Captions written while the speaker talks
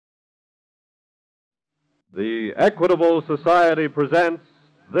The Equitable Society presents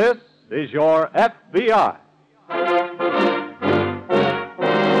This Is Your FBI.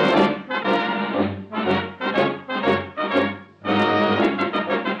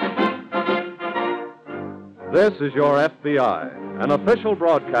 This is Your FBI, an official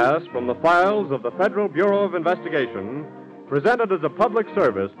broadcast from the files of the Federal Bureau of Investigation, presented as a public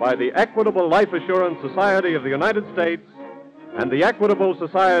service by the Equitable Life Assurance Society of the United States and the Equitable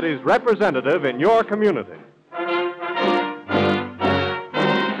Society's representative in your community.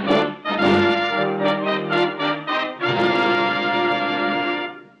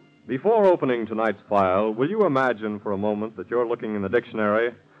 Before opening tonight's file, will you imagine for a moment that you're looking in the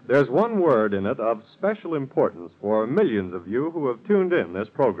dictionary? There's one word in it of special importance for millions of you who have tuned in this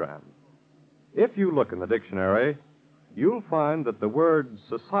program. If you look in the dictionary, you'll find that the word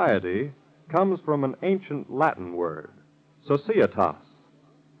society comes from an ancient Latin word, societas,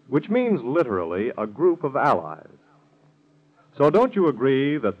 which means literally a group of allies. So don't you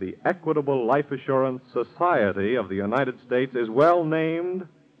agree that the Equitable Life Assurance Society of the United States is well named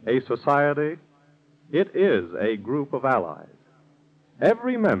a society? It is a group of allies.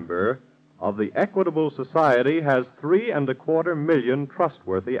 Every member of the Equitable Society has 3.25 million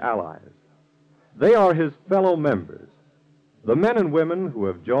trustworthy allies. They are his fellow members, the men and women who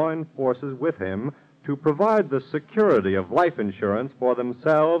have joined forces with him to provide the security of life insurance for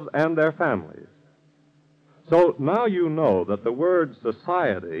themselves and their families. So now you know that the word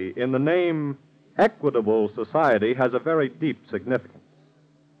society in the name Equitable Society has a very deep significance.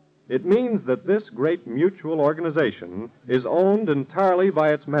 It means that this great mutual organization is owned entirely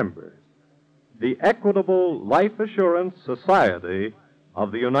by its members, the Equitable Life Assurance Society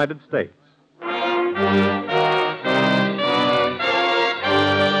of the United States.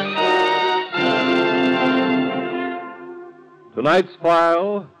 Tonight's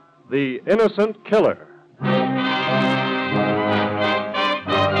file, The Innocent Killer.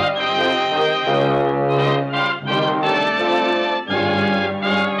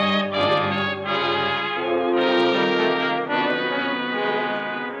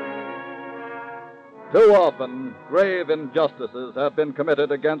 Too often, grave injustices have been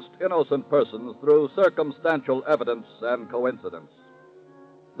committed against innocent persons through circumstantial evidence and coincidence.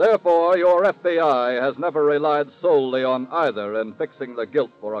 Therefore, your FBI has never relied solely on either in fixing the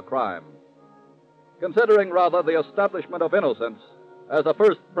guilt for a crime, considering rather the establishment of innocence as a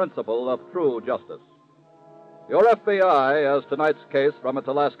first principle of true justice. Your FBI, as tonight's case from its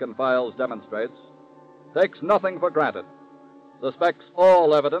Alaskan files demonstrates, takes nothing for granted, suspects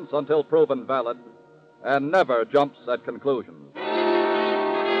all evidence until proven valid, and never jumps at conclusions.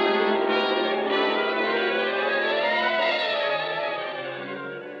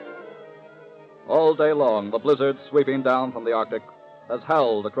 All day long, the blizzard sweeping down from the Arctic has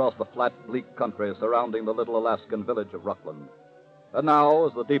howled across the flat, bleak country surrounding the little Alaskan village of Rockland. And now,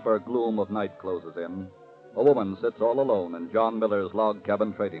 as the deeper gloom of night closes in, a woman sits all alone in John Miller's log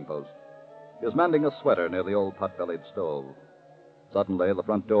cabin trading post. She is mending a sweater near the old pot-bellied stove. Suddenly, the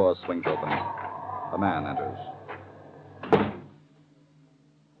front door swings open. A man enters.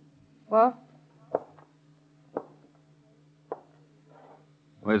 What?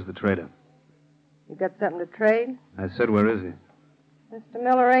 Where's the trader? You got something to trade? I said, where is he? Mr.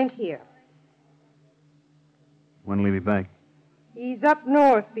 Miller ain't here. When will he be back? He's up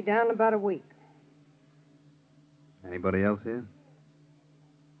north. Be down in about a week. Anybody else here?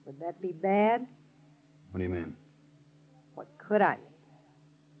 Would that be bad? What do you mean? What could I mean?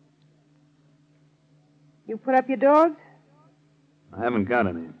 You put up your dogs? I haven't got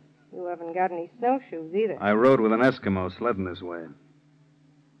any. You haven't got any snowshoes either. I rode with an Eskimo sledding this way.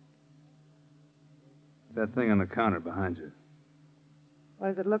 That thing on the counter behind you. What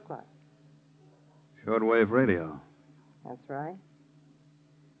does it look like? Shortwave radio. That's right.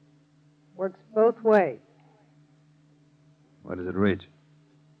 Works both ways. What does it reach?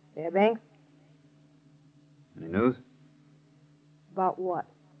 Fairbanks? Any news? About what?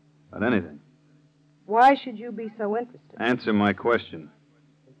 About anything. Why should you be so interested? Answer my question.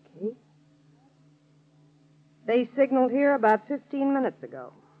 Okay. They signaled here about 15 minutes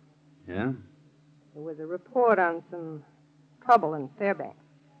ago. Yeah? There was a report on some trouble in Fairbanks.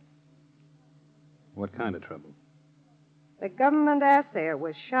 What kind of trouble? The government assayer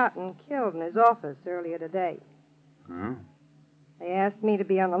was shot and killed in his office earlier today. Huh? They asked me to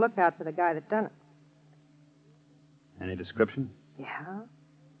be on the lookout for the guy that done it. Any description? Yeah.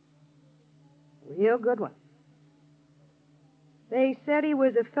 Real good one. They said he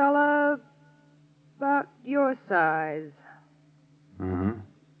was a fella about your size. Uh-huh.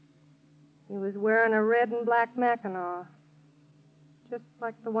 He was wearing a red and black Mackinaw, just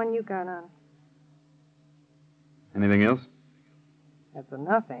like the one you got on. Anything else? That's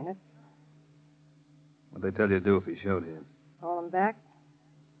enough, ain't it? What'd they tell you to do if he showed here? Call him back?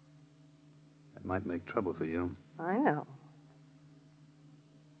 That might make trouble for you. I know.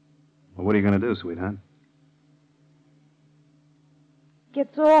 Well, what are you going to do, sweetheart?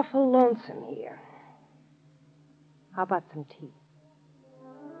 Gets awful lonesome here. How about some tea?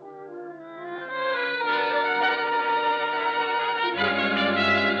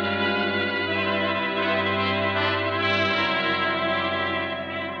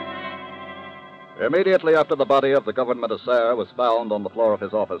 Immediately after the body of the government assayer was found on the floor of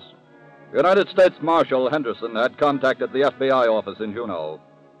his office, United States Marshal Henderson had contacted the FBI office in Juneau.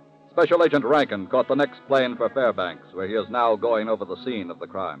 Special Agent Rankin caught the next plane for Fairbanks, where he is now going over the scene of the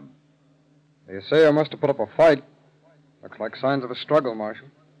crime. The assayer must have put up a fight. Looks like signs of a struggle, Marshal.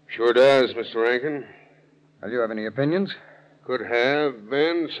 Sure does, Mr. Rankin. Do you have any opinions? Could have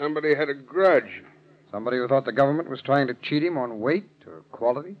been somebody had a grudge. Somebody who thought the government was trying to cheat him on weight or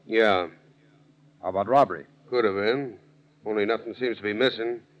quality? Yeah, How about robbery? could have been. Only nothing seems to be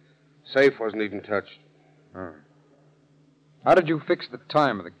missing. Safe wasn't even touched. How did you fix the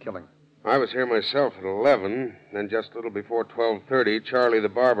time of the killing? I was here myself at 11. Then just a little before 12:30, Charlie the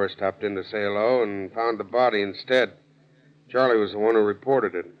barber stopped in to say hello and found the body instead. Charlie was the one who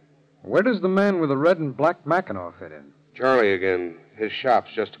reported it. Where does the man with the red and black Mackinaw fit in? Charlie again. His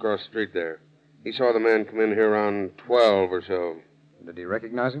shop's just across the street there. He saw the man come in here around 12 or so. Did he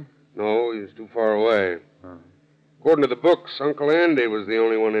recognize him? No, he was too far away. According to the books, Uncle Andy was the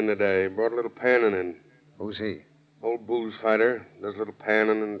only one in today. Brought a little panning in. Who's he? Old booze fighter. Does a little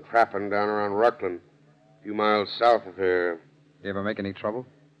panning and trapping down around Ruckland. A few miles south of here. Did he ever make any trouble?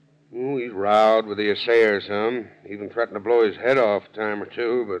 Oh, he's rowed with the assayer some. Even threatened to blow his head off a time or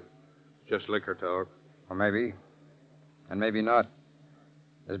two, but just liquor talk. Or maybe. And maybe not.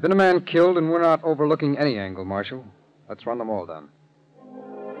 There's been a man killed, and we're not overlooking any angle, Marshal. Let's run them all down.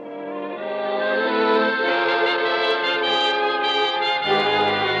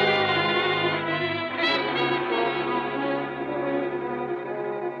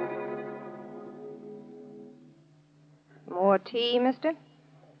 More tea, mister?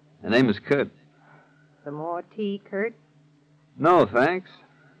 The name is Kurt. Some more tea, Kurt? No, thanks.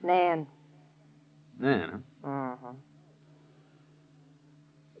 Nan. Nan, Uh-huh.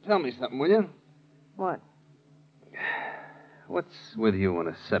 Tell me something, will you? What? What's with you in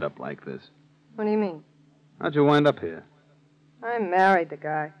a setup like this? What do you mean? How'd you wind up here? I married the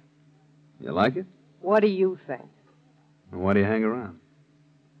guy. You like it? What do you think? And why do you hang around?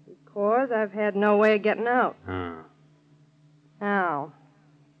 Because I've had no way of getting out. Huh. Now,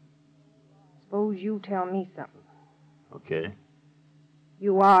 suppose you tell me something. Okay.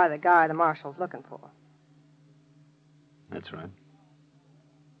 You are the guy the marshal's looking for. That's right.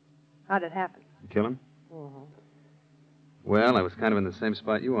 How'd it happen? You kill him? Mm-hmm. Well, I was kind of in the same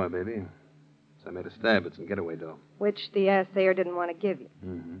spot you are, baby. So I made a stab at some getaway dough. Which the assayer didn't want to give you.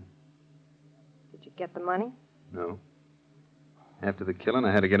 Mm-hmm. Did you get the money? No. After the killing,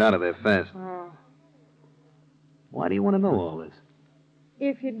 I had to get out of there fast. Oh. Why do you want to know all this?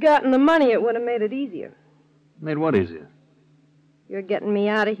 If you'd gotten the money, it would have made it easier. Made what easier? You're getting me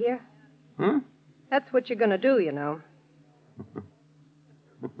out of here? Huh? That's what you're going to do, you know.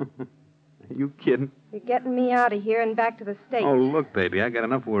 Are you kidding? You're getting me out of here and back to the States. Oh, look, baby, I got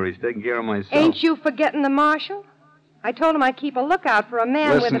enough worries taking care of myself. Ain't you forgetting the marshal? I told him I'd keep a lookout for a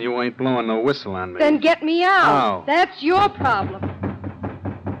man Listen, with a... you ain't blowing no whistle on me. Then get me out. How? That's your problem.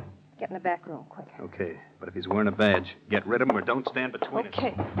 Get in the back room, quick. Okay, but if he's wearing a badge, get rid of him or don't stand between us.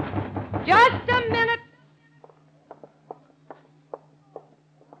 Okay. Just a minute.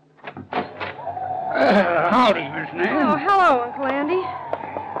 Howdy, Miss Nan. Oh, hello, Uncle Andy.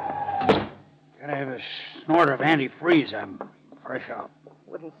 Gotta have a snort of antifreeze. I'm fresh out.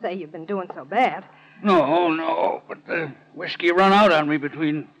 Wouldn't say you've been doing so bad. No, but the whiskey run out on me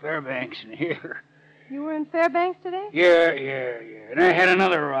between Fairbanks and here. You were in Fairbanks today? Yeah. And I had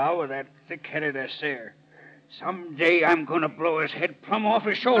another row with that thick-headed assayer. Someday I'm gonna blow his head plumb off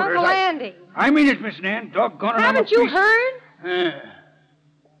his shoulders. Uncle Andy. I mean it, Miss Nan. Doggone it. Haven't you heard?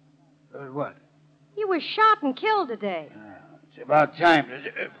 What? He was shot and killed today. It's about time.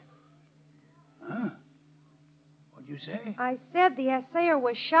 Huh? What'd you say? I said the assayer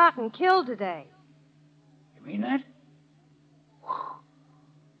was shot and killed today. You mean that?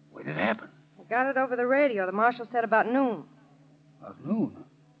 When did it happen? I got it over the radio. The marshal said about noon. About noon?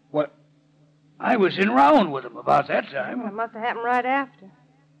 What? I was in round with him about that time. Well, it must have happened right after.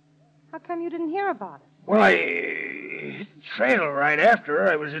 How come you didn't hear about it? Well, I hit the trail right after.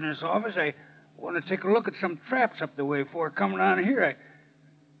 I was in his office. I wanted to take a look at some traps up the way before coming on here.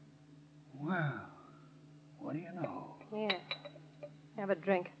 Well, What do you know? Here. Have a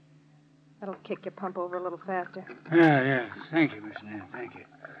drink. That'll kick your pump over a little faster. Yeah. Thank you, Miss Nan. Thank you.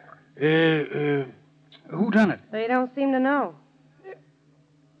 Who done it? They don't seem to know.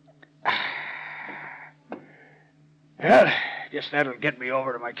 Well, guess that'll get me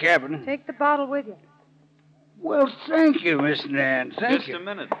over to my cabin. Take the bottle with you. Well, thank you, Miss Nan. Thank you. Just a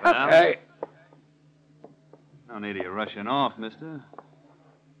minute, pal. Okay. No need of you rushing off, mister.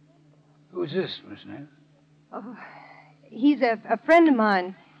 Who's this, Miss Nan? Oh, he's a friend of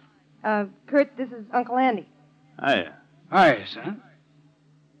mine. Kurt, this is Uncle Andy. Hiya. Hi, son.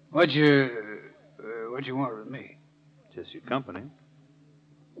 What you want with me? Just your company.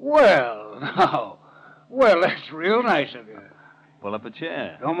 Well, no. Well, that's real nice of you. Pull up a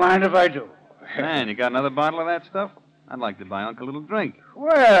chair. Don't mind if I do. Man, you got another bottle of that stuff? I'd like to buy Uncle a little drink.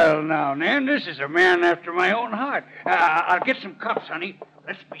 Well, now, Nan, this is a man after my own heart. I'll get some cups, honey.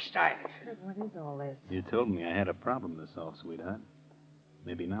 Let's be stylish. What is all this? You told me I had a problem to solve, sweetheart.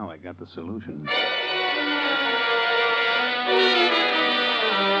 Maybe now I got the solution.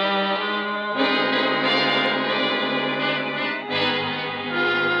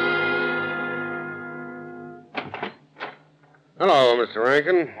 Hello, Mr.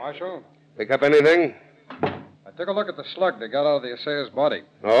 Rankin. Marshal, Pick up anything? I took a look at the slug they got out of the assayer's body.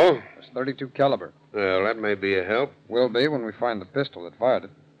 Oh? It's .32 caliber. Well, that may be a help. Will be when we find the pistol that fired it.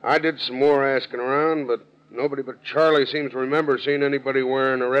 I did some more asking around, but nobody but Charlie seems to remember seeing anybody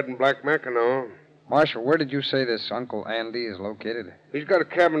wearing a red and black Mackinaw. Marshal, where did you say this Uncle Andy is located? He's got a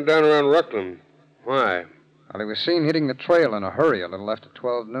cabin down around Ruckland. Why? Well, he was seen hitting the trail in a hurry a little after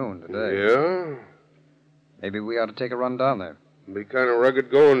 12 noon today. Yeah? Maybe we ought to take a run down there. Be kind of rugged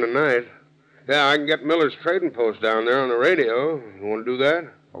going tonight. Yeah, I can get Miller's trading post down there on the radio. You want to do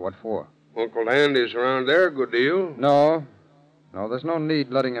that? Well, what for? Uncle Andy's around there a good deal. No, there's no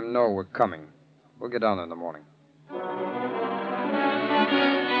need letting him know we're coming. We'll get down there in the morning.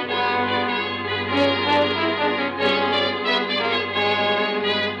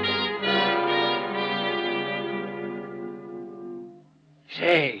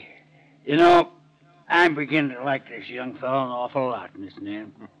 Say, you know, I'm beginning to like this young fellow an awful lot, Miss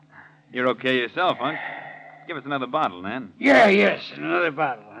Nan. You're okay yourself, huh? Give us another bottle, Nan. Yes, another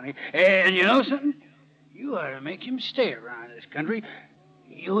bottle, honey. And you know something? You ought to make him stay around this country.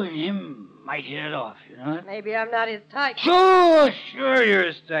 You and him might hit it off, you know? Maybe I'm not his type. Sure, you're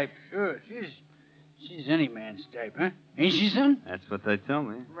his type. Sure, she's any man's type, huh? Ain't she, son? That's what they tell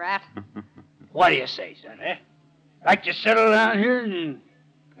me. Rat. What do you say, son, eh? Like to settle down here and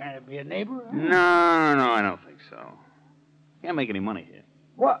kind of be a neighbor? Huh? No, I don't think so. Can't make any money here.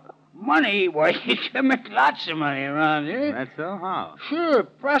 What? Money? Why, you can make lots of money around here. That's so? How? Sure,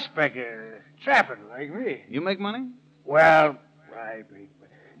 prospector, trapper like me. You make money? Well,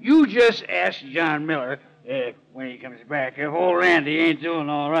 you just ask John Miller, when he comes back, if old Andy ain't doing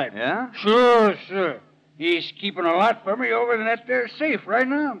all right. Yeah? Sure. He's keeping a lot for me over in that there safe right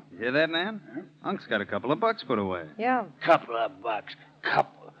now. You hear that, Nan? Huh? Unc's got a couple of bucks put away. Yeah. Couple of bucks.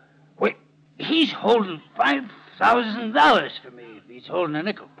 Wait, he's holding $5,000 for me if he's holding a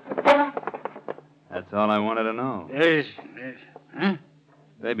nickel. That's all I wanted to know. Yes. Huh?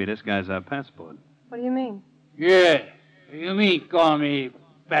 Baby, this guy's our passport. What do you mean? Yeah. You mean call me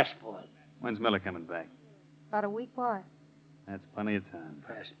passport? When's Miller coming back? About a week? Why? That's plenty of time.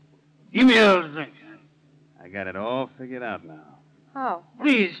 Passport. Give me a little drink, honey. I got it all figured out now. How?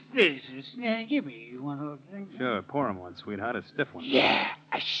 Please, give me one little drink. Sure, pour him one, sweetheart. A stiff one. Yeah,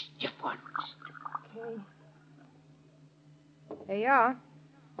 a stiff one. Okay. There you are.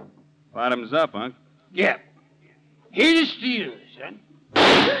 Bottoms up, Unc. Yeah. Here's to you, son.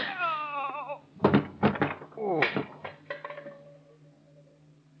 Oh.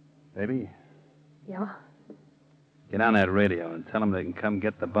 Baby, Yeah? get on that radio and tell them they can come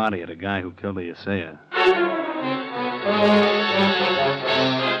get the body of the guy who killed the assayer.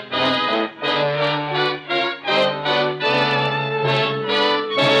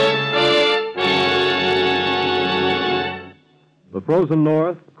 The frozen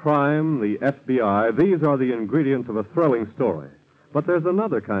North, crime, the FBI, these are the ingredients of a thrilling story. But there's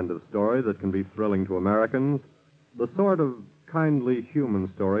another kind of story that can be thrilling to Americans, the sort of kindly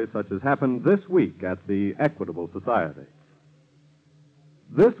human story such as happened this week at the Equitable Society.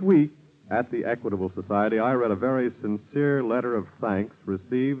 This week at the Equitable Society, I read a very sincere letter of thanks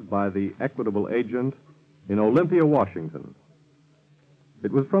received by the Equitable agent in Olympia, Washington.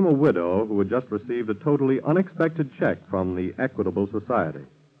 It was from a widow who had just received a totally unexpected check from the Equitable Society.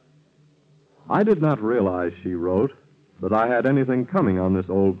 I did not realize, she wrote, that I had anything coming on this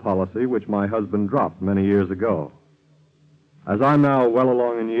old policy which my husband dropped many years ago. As I'm now well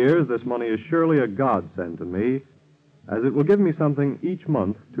along in years, this money is surely a godsend to me, as it will give me something each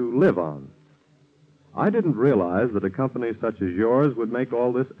month to live on. I didn't realize that a company such as yours would make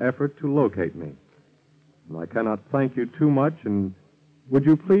all this effort to locate me. And I cannot thank you too much, and would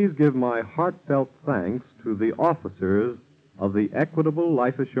you please give my heartfelt thanks to the officers of the Equitable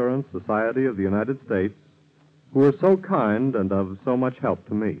Life Assurance Society of the United States, who are so kind and of so much help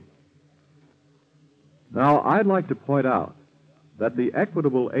to me. Now, I'd like to point out that the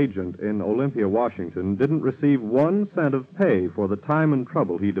Equitable agent in Olympia, Washington, didn't receive 1 cent of pay for the time and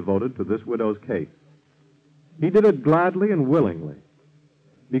trouble he devoted to this widow's case. He did it gladly and willingly,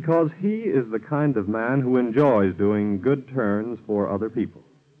 because he is the kind of man who enjoys doing good turns for other people.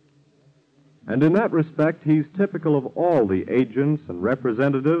 And in that respect, he's typical of all the agents and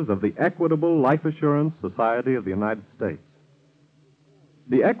representatives of the Equitable Life Assurance Society of the United States.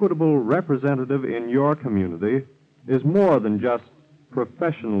 The Equitable representative in your community is more than just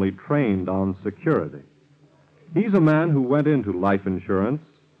professionally trained on security. He's a man who went into life insurance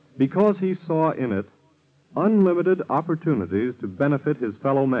because he saw in it unlimited opportunities to benefit his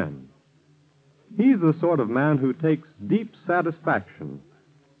fellow men. He's the sort of man who takes deep satisfaction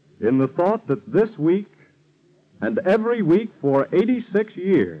in the thought that this week and every week for 86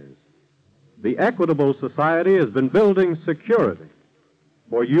 years, the Equitable Society has been building security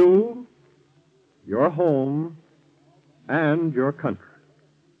for you, your home, and your country.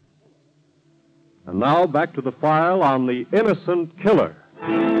 And now back to the file on the innocent killer.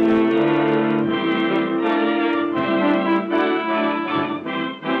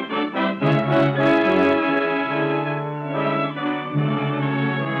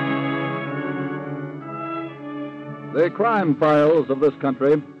 The crime files of this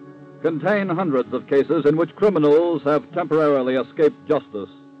country contain hundreds of cases in which criminals have temporarily escaped justice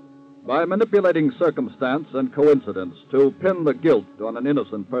by manipulating circumstance and coincidence to pin the guilt on an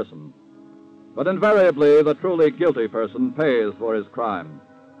innocent person. But invariably, the truly guilty person pays for his crime.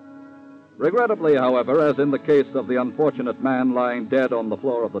 Regrettably, however, as in the case of the unfortunate man lying dead on the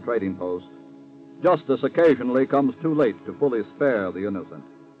floor of the trading post, justice occasionally comes too late to fully spare the innocent.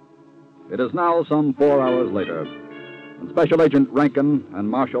 It is now some 4 hours later, and Special Agent Rankin and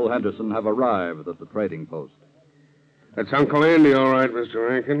Marshal Henderson have arrived at the trading post. That's Uncle Andy, all right, Mr.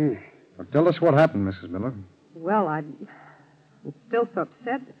 Rankin. Well, tell us what happened, Mrs. Miller. Well, I'm still so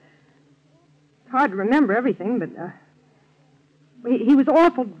upset. It's hard to remember everything, but he was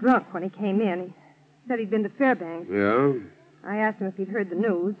awful drunk when he came in. He said he'd been to Fairbanks. Yeah? I asked him if he'd heard the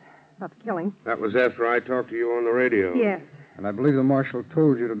news about the killing. That was after I talked to you on the radio. Yes. And I believe the marshal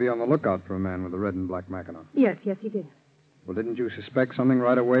told you to be on the lookout for a man with a red and black Mackinaw. Yes, he did. Well, didn't you suspect something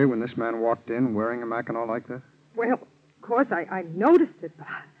right away when this man walked in wearing a Mackinaw like this? Well, of course, I noticed it, but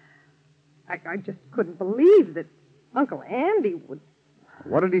I just couldn't believe that Uncle Andy would...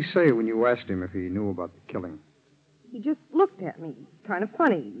 What did he say when you asked him if he knew about the killing? He just looked at me, kind of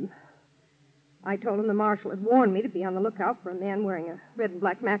funny. I told him the marshal had warned me to be on the lookout for a man wearing a red and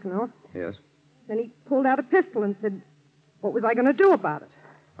black Mackinaw. Yes. Then he pulled out a pistol and said, what was I going to do about it?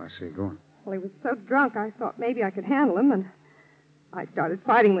 I see. Go on. Well, he was so drunk, I thought maybe I could handle him, and I started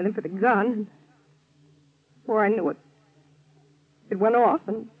fighting with him for the gun. And before I knew it, it went off,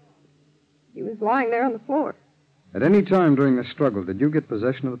 and he was lying there on the floor. At any time during the struggle, did you get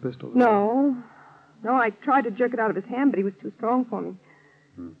possession of the pistol? No, I tried to jerk it out of his hand, but he was too strong for me.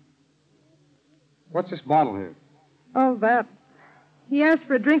 What's this bottle here? Oh, that. He asked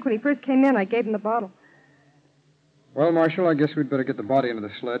for a drink when he first came in. I gave him the bottle. Well, Marshal, I guess we'd better get the body into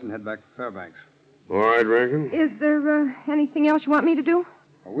the sled and head back to Fairbanks. All right, Rankin. Is there anything else you want me to do?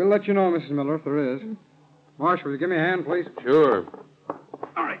 Well, we'll let you know, Mrs. Miller, if there is. Marshal, will you give me a hand, please? Sure.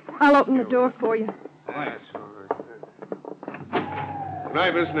 All right. I'll open the door for you. Thanks. All right. Good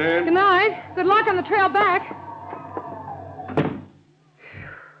night, Miss Nan. Good night. Good luck on the trail back.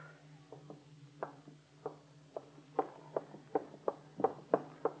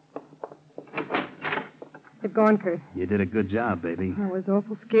 Get going, Kurt. You did a good job, baby. I was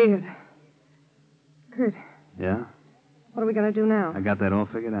awful scared. Kurt, Yeah? what are we going to do now? I got that all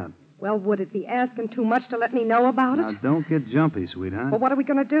figured out. Well, would it be asking too much to let me know about Now, it? don't get jumpy, sweetheart. Well, what are we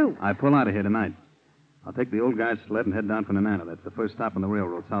going to do? I pull out of here tonight. I'll take the old guy's sled and head down for Nenana. That's the first stop on the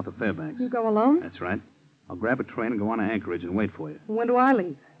railroad south of Fairbanks. You go alone? That's right. I'll grab a train and go on to Anchorage and wait for you. When do I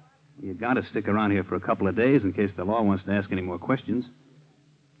leave? You got to stick around here for a couple of days in case the law wants to ask any more questions.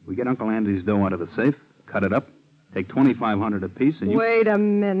 We get Uncle Andy's dough out of the safe, cut it up, take $2,500 apiece, and you... Wait a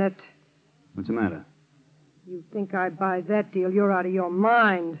minute. What's the matter? You think I buy that deal, you're out of your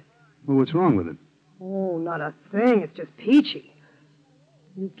mind. Well, what's wrong with it? Oh, not a thing. It's just peachy.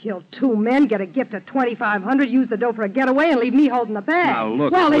 You killed 2 men, get a gift of $2,500, use the dough for a getaway, and leave me holding the bag. Now,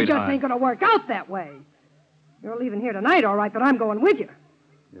 look, well, it just sweetheart. ain't going to work out that way. You're leaving here tonight, all right, but I'm going with you.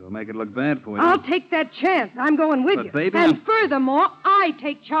 It'll make it look bad for you. I'll take that chance. I'm going with But, you. baby, and I'm- furthermore, I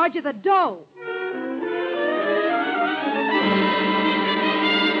take charge of the dough.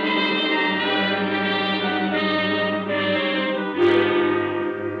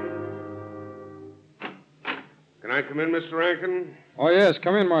 Can I come in, Mr. Rankin? Oh, yes.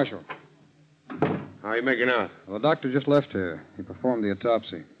 Come in, Marshal. How are you making out? Well, the doctor just left here. He performed the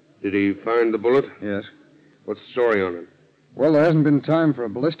autopsy. Did he find the bullet? Yes. What's the story on it? Well, there hasn't been time for a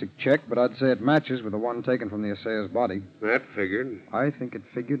ballistic check, but I'd say it matches with the one taken from the assayer's body. That figured. I think it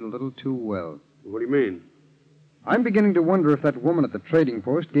figured a little too well. What do you mean? I'm beginning to wonder if that woman at the trading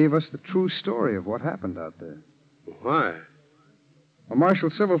post gave us the true story of what happened out there. Why? Well,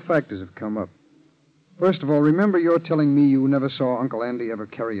 Marshal, several factors have come up. First of all, remember you're telling me you never saw Uncle Andy ever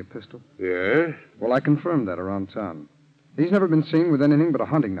carry a pistol? Yeah? Well, I confirmed that around town. He's never been seen with anything but a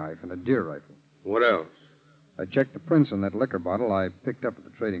hunting knife and a deer rifle. What else? I checked the prints on that liquor bottle I picked up at the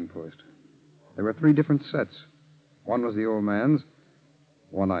trading post. There were 3 different sets. One was the old man's.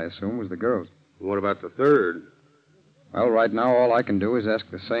 One, I assume, was the girl's. What about the third? Well, right now, all I can do is ask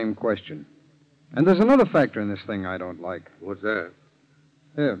the same question. And there's another factor in this thing I don't like. What's that?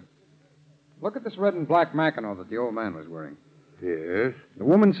 Here. Look at this red and black Mackinaw that the old man was wearing. Yes? The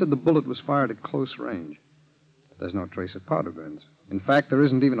woman said the bullet was fired at close range. There's no trace of powder burns. In fact, there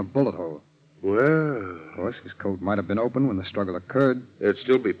isn't even a bullet hole. Well, Of course, his coat might have been open when the struggle occurred. there'd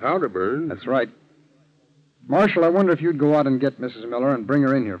still be powder burn. That's right. Marshal, I wonder if you'd go out and get Mrs. Miller and bring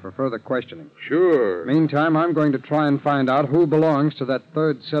her in here for further questioning. Sure. Meantime, I'm going to try and find out who belongs to that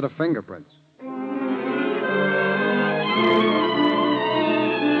third set of fingerprints.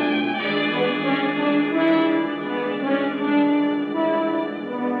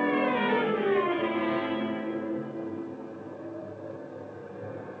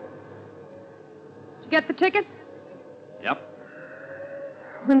 Did you get the ticket? Yep.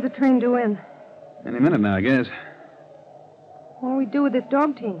 When's the train due in? Any minute now, I guess. What do we do with this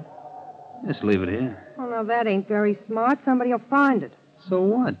dog team? Just leave it here. Oh, now, that ain't very smart. Somebody will find it. So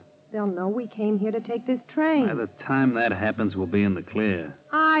what? They'll know we came here to take this train. By the time that happens, we'll be in the clear.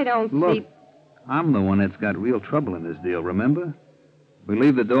 I don't Look, see... I'm the one that's got real trouble in this deal, remember? We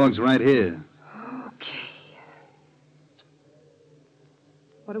leave the dogs right here. Okay.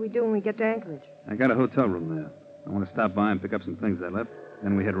 What do we do when we get to Anchorage? I got a hotel room there. I want to stop by and pick up some things I left.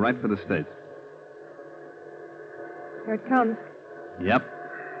 Then we head right for the States. Here it comes. Yep.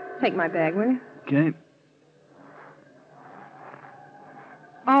 Take my bag, will you? Okay.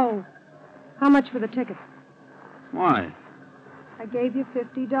 Oh, how much for the ticket? Why? I gave you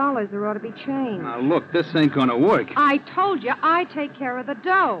 $50. There ought to be change. Now, look, this ain't gonna work. I told you I take care of the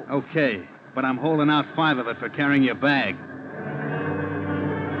dough. Okay, but I'm holding out 5 of it for carrying your bag.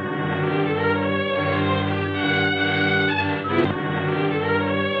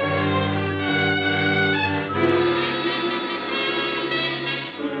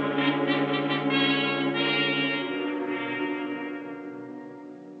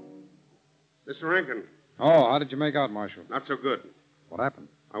 Mr. Rankin, Oh, how did you make out, Marshal? not so good. What happened?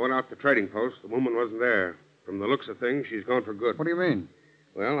 I went out to the trading post. The woman wasn't there. From the looks of things, she's gone for good. What do you mean?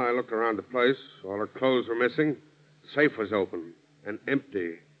 Well, I looked around the place. All her clothes were missing. The safe was open and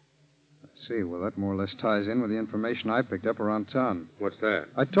empty. I see. Well, that more or less ties in with the information I picked up around town. What's that?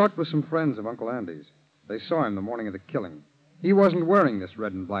 I talked with some friends of Uncle Andy's. They saw him the morning of the killing. He wasn't wearing this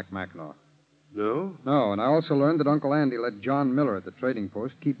red and black Mackinaw. No? No, and I also learned that Uncle Andy let John Miller at the trading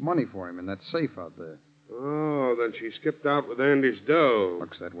post keep money for him in that safe out there. Oh, then she skipped out with Andy's dough.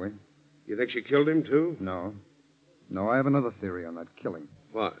 Looks that way. You think she killed him, too? No. No, I have another theory on that killing.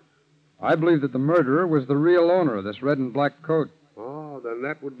 What? I believe that the murderer was the real owner of this red and black coat. Oh, then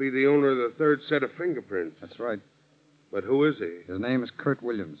that would be the owner of the third set of fingerprints. That's right. But who is he? His name is Kurt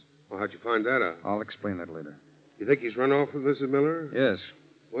Williams. Well, how'd you find that out? I'll explain that later. You think he's run off with Mrs. Miller? Yes.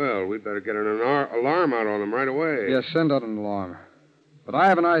 Well, we'd better get an alarm out on him right away. Yes, send out an alarm. But I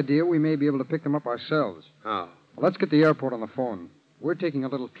have an idea we may be able to pick them up ourselves. How? Well, let's get the airport on the phone. We're taking a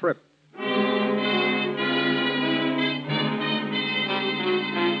little trip.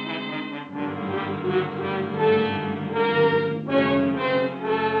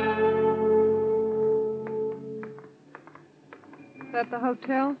 Is that the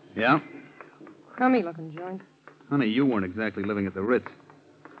hotel? Yeah? Crummy looking joint. Honey, you weren't exactly living at the Ritz.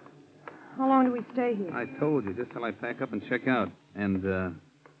 How long do we stay here? I told you, just till I pack up and check out. And,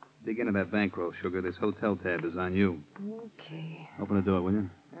 dig into that bankroll, Sugar. This hotel tab is on you. Okay. Open the door, will you?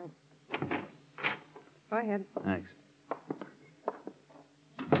 Go ahead. Thanks.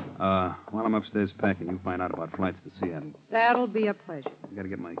 While I'm upstairs packing, you find out about flights to Seattle. That'll be a pleasure. I gotta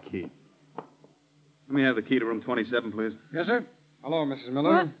get my key. Let me have the key to room 27, please. Yes, sir. Hello, Mrs.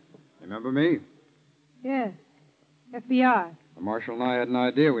 Miller. What? Remember me? Yes. FBI. The marshal and I had an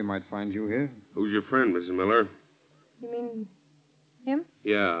idea we might find you here. Who's your friend, Mrs. Miller? You mean him?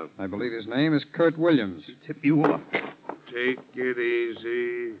 Yeah. I believe his name is Kurt Williams. Tip you off. Take it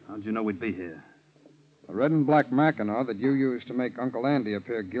easy. How'd you know we'd be here? The red and black Mackinaw that you used to make Uncle Andy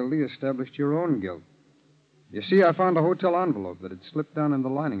appear guilty established your own guilt. You see, I found a hotel envelope that had slipped down in the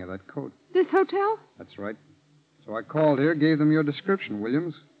lining of that coat. This hotel? That's right. So I called here, gave them your description,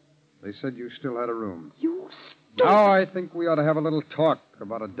 Williams. They said you still had a room. You Now I think we ought to have a little talk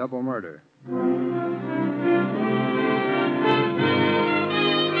about a double murder.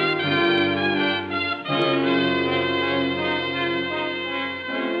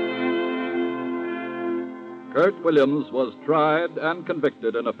 Kurt Williams was tried and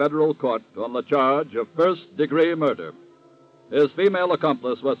convicted in a federal court on the charge of first-degree murder. His female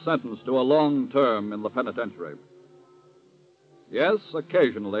accomplice was sentenced to a long term in the penitentiary. Yes,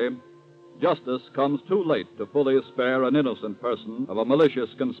 occasionally, justice comes too late to fully spare an innocent person of a malicious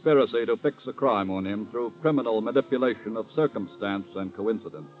conspiracy to fix a crime on him through criminal manipulation of circumstance and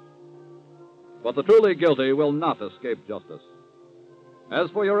coincidence. But the truly guilty will not escape justice. As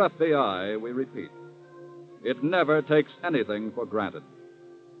for your FBI, we repeat, it never takes anything for granted,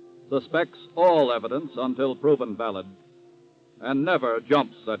 suspects all evidence until proven valid, and never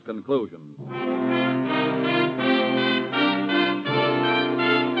jumps at conclusions.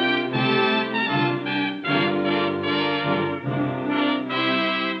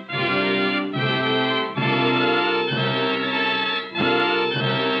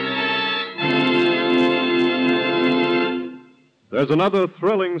 There's another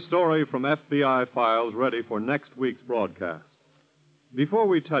thrilling story from FBI Files ready for next week's broadcast. Before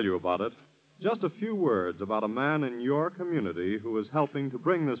we tell you about it, just a few words about a man in your community who is helping to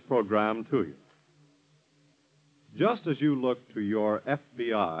bring this program to you. Just as you look to your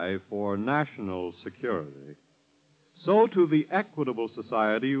FBI for national security, so to the Equitable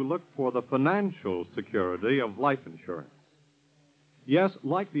Society you look for the financial security of life insurance. Yes,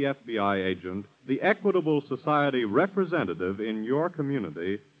 like the FBI agent, the Equitable Society representative in your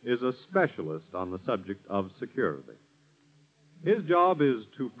community is a specialist on the subject of security. His job is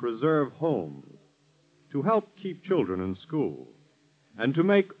to preserve homes, to help keep children in school, and to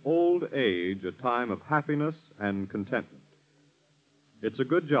make old age a time of happiness and contentment. It's a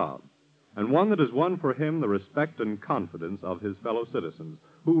good job, and one that has won for him the respect and confidence of his fellow citizens,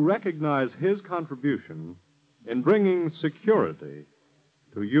 who recognize his contribution in bringing security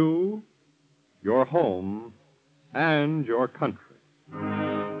to you, your home, and your country.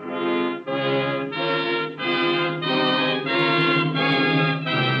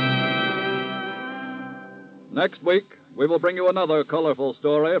 Next week, we will bring you another colorful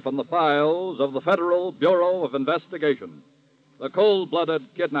story from the files of the Federal Bureau of Investigation, The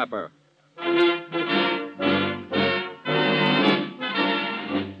Cold-Blooded Kidnapper.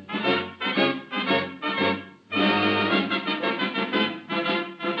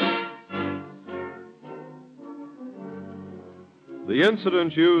 The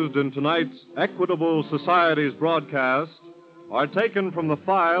incidents used in tonight's Equitable Society's broadcast are taken from the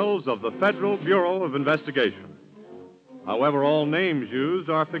files of the Federal Bureau of Investigation. However, all names used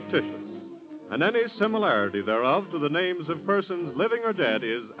are fictitious, and any similarity thereof to the names of persons living or dead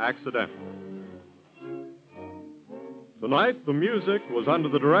is accidental. Tonight, the music was under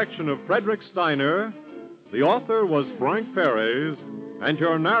the direction of Frederick Steiner, the author was Frank Ferries, and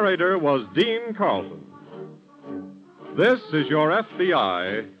your narrator was Dean Carlton. This is Your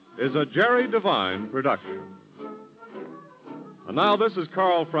FBI is a Jerry Devine production. And now this is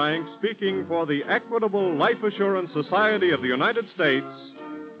Carl Frank speaking for the Equitable Life Assurance Society of the United States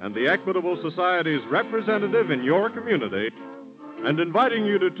and the Equitable Society's representative in your community, and inviting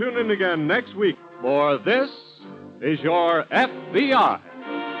you to tune in again next week for This is Your FBI.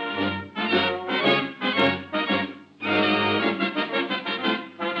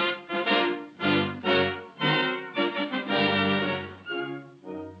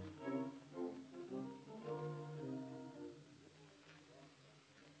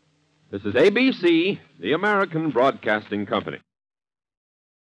 This is ABC, the American Broadcasting Company.